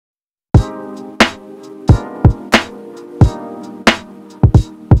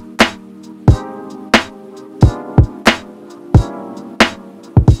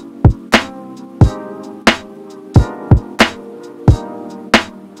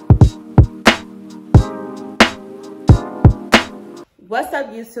What's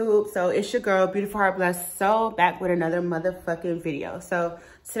up, YouTube? So it's your girl, Beautiful Heart Blessed, so back with another motherfucking video. So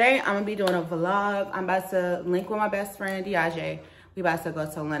today I'm gonna be doing a vlog. I'm about to link with my best friend Diaje. We about to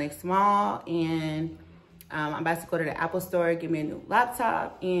go to Lenox Mall, and I'm about to go to the Apple store, get me a new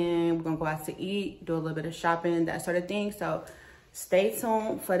laptop, and we're gonna go out to eat, do a little bit of shopping, that sort of thing. So stay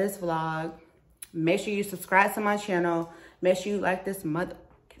tuned for this vlog. Make sure you subscribe to my channel. Make sure you like this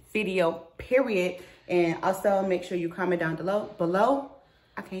video, period. And also make sure you comment down below.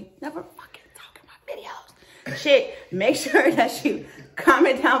 I can't never fucking talk in my videos. Shit, make sure that you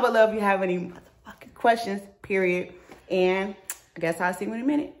comment down below if you have any motherfucking questions, period. And I guess I'll see you in a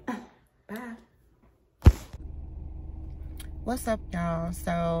minute. Bye. What's up, y'all?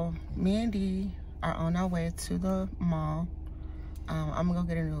 So me and Dee are on our way to the mall. I'm gonna go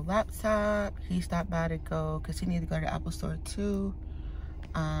get a new laptop. He stopped by to go because he needs to go to the Apple store too.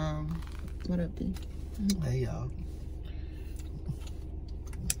 What up, D? Hey, y'all.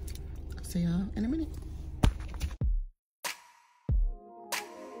 See y'all in a minute.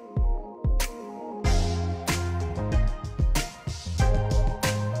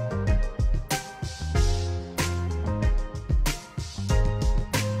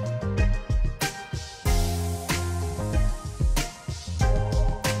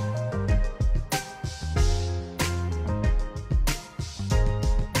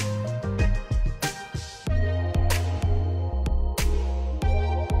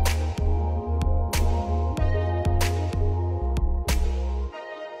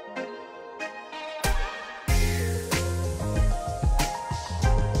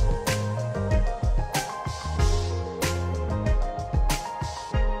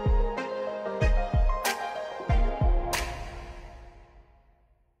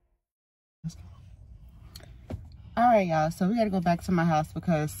 All right, y'all, so we gotta go back to my house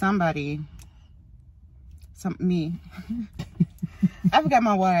because me I forgot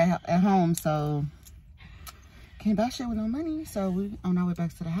my water at home, so can't buy shit with no money. So we on our way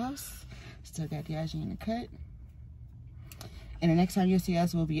back to the house. Still got the Diaje in the cut, and the next time you'll see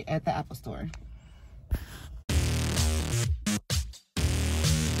us will be at the Apple store.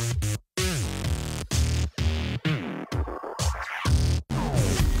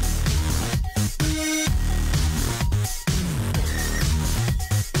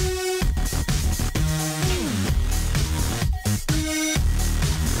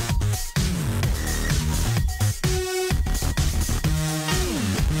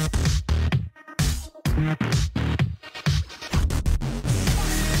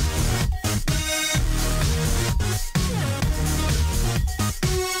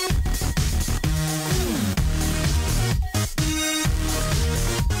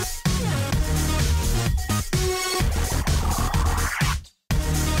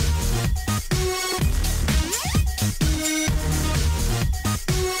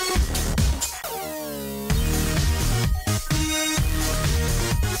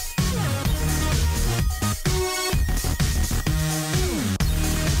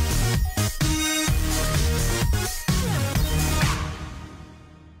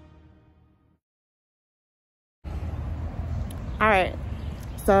 All right,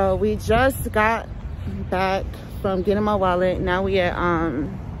 so we just got back from getting my wallet. Now we at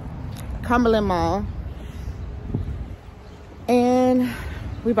Cumberland Mall, and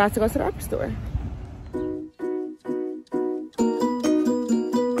we about to go to the Apple store.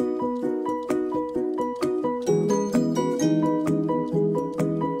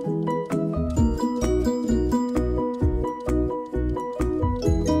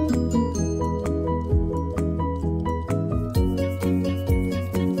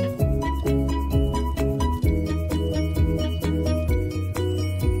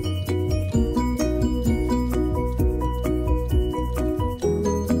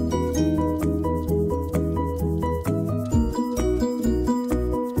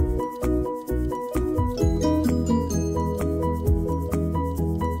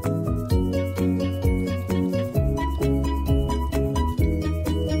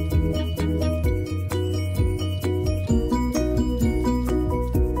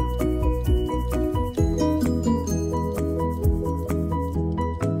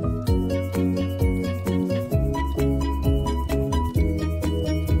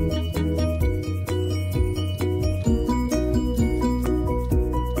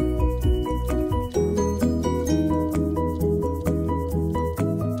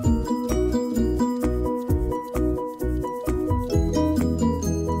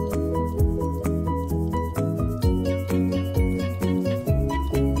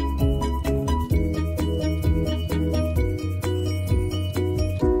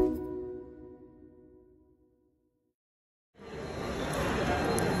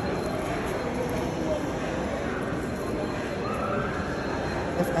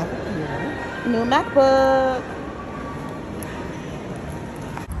 new MacBook.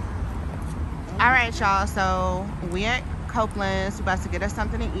 All right, y'all, so we at Copelands. We about to get us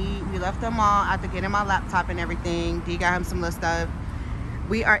something to eat. We left the mall after getting my laptop and everything. D got him some little stuff.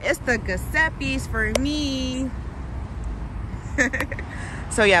 It's the Giuseppe's for me.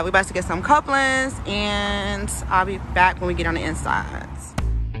 So yeah, we about to get some Copelands, and I'll be back when we get on the insides.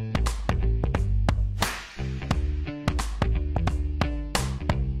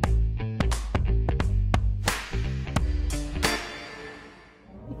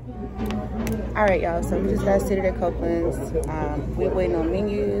 All right, y'all, so we just got seated at Copeland's. We're waiting on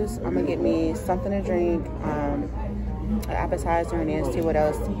menus. I'm gonna get me something to drink, an appetizer, and then see what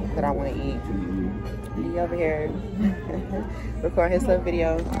else that I want to eat. D over here recording his little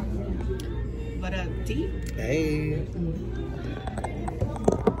video. What up, D? Hey.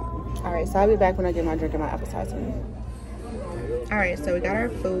 All right, so I'll be back when I get my drink and my appetizer. All right, so we got our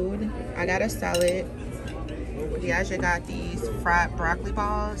food. I got a salad. Diaja got these fried broccoli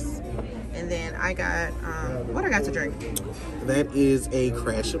balls. And then I got, what I got to drink? That is a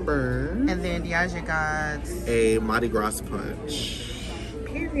Crash and Burn. And then Diaja got a Mardi Gras punch.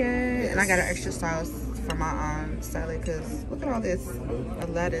 Period. Yes. And I got an extra sauce for my salad, because look at all this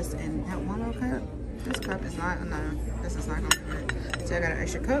lettuce in that one little cup. This cup is not, no, this is not going to fit. So I got an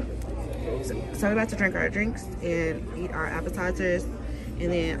extra cup. So we're about to drink our drinks and eat our appetizers.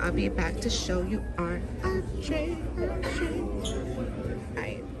 And then I'll be back to show you our attraction.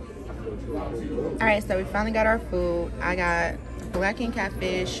 All right, so we finally got our food. I got blackened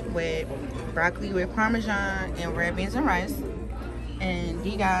catfish with broccoli with parmesan and red beans and rice. And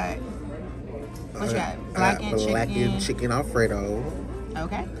D got, what you got? Blackened chicken Alfredo.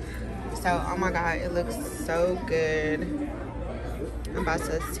 Okay. So, oh my God, it looks so good. I'm about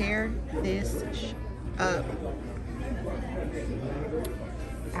to tear this up.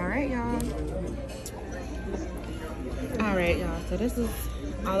 All right, y'all. All right, y'all. So this is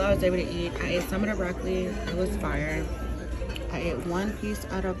all I was able to eat. I ate some of the broccoli. It was fire. I ate one piece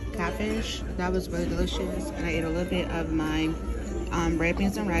out of catfish. That was really delicious. And I ate a little bit of my red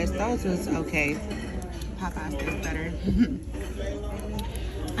beans and rice. Those was okay. Popeye's tastes better.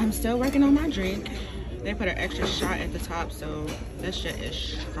 I'm still working on my drink. They put an extra shot at the top, so that shit is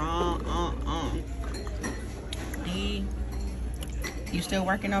strong. You still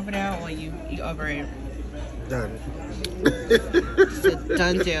working over there, or you over it? Done. It's a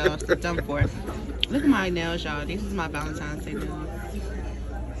done deal. It's a done for. Look at my nails, y'all. This is my Valentine's Day nails.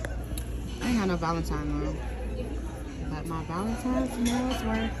 I ain't had no Valentine though, but my Valentine's nails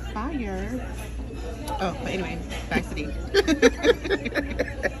were fire. Oh, but anyway, back to D.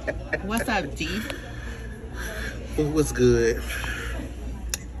 What's up, D? It was good.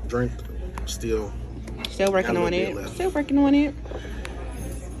 Drink still working on it. Still working on it.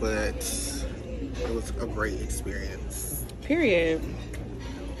 But it was a great experience. Period.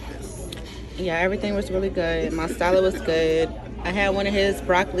 Yeah, everything was really good. My salad was good. I had one of his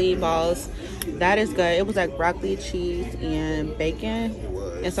broccoli balls. That is good. It was like broccoli, cheese, and bacon,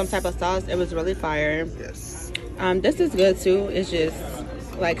 and some type of sauce. It was really fire. Yes. This is good too. It's just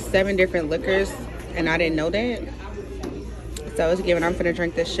like 7 different liquors, and I didn't know that. So it's given. I'm finna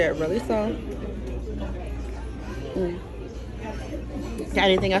drink this shit really slow. Got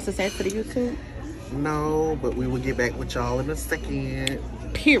anything else to say to the YouTube? No, but we will get back with y'all in a second.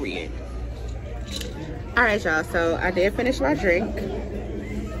 Period. All right, y'all. So I did finish my drink,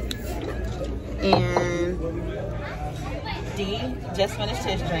 and D just finished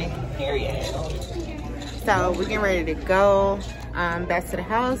his drink. Period. So we're getting ready to go back to the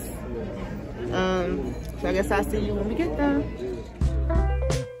house. So I guess I'll see you when we get there.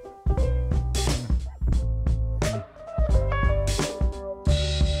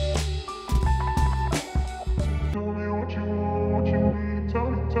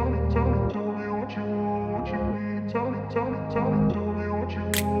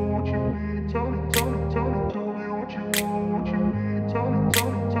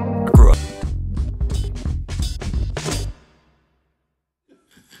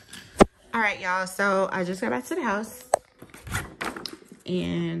 Y'all, so I just got back to the house,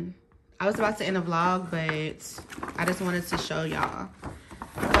 and I was about to end the vlog, but I just wanted to show y'all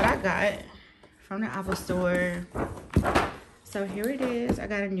what I got from the Apple store. So here it is. I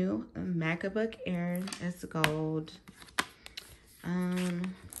got a new MacBook Air. It's gold.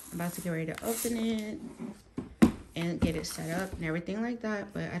 I'm about to get ready to open it and get it set up and everything like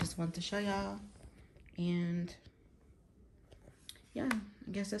that, but I just wanted to show y'all. And yeah,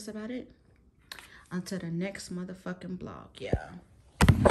 I guess that's about it. Until the next motherfucking vlog. Yeah.